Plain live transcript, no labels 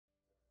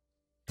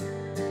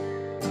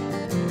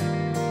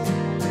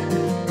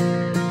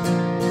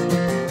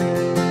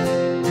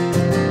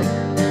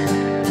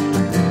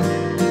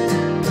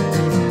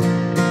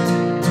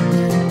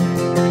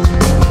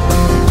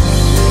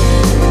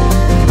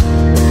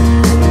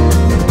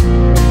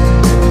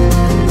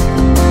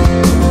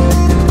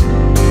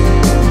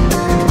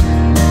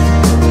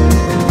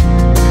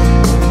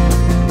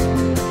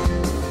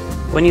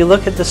When you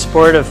look at the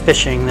sport of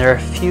fishing, there are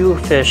few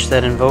fish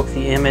that invoke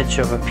the image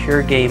of a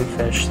pure game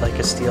fish like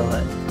a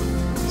steelhead.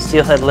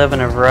 Steelhead live in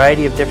a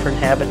variety of different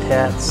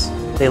habitats.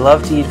 They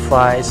love to eat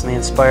flies, and they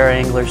inspire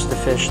anglers to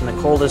fish in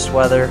the coldest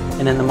weather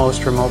and in the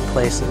most remote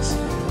places.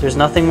 There's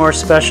nothing more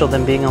special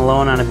than being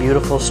alone on a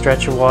beautiful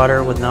stretch of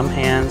water with numb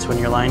hands when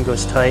your line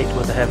goes tight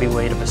with the heavy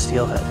weight of a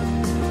steelhead.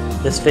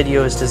 This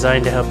video is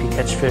designed to help you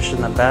catch fish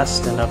in the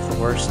best and of the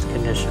worst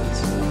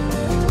conditions.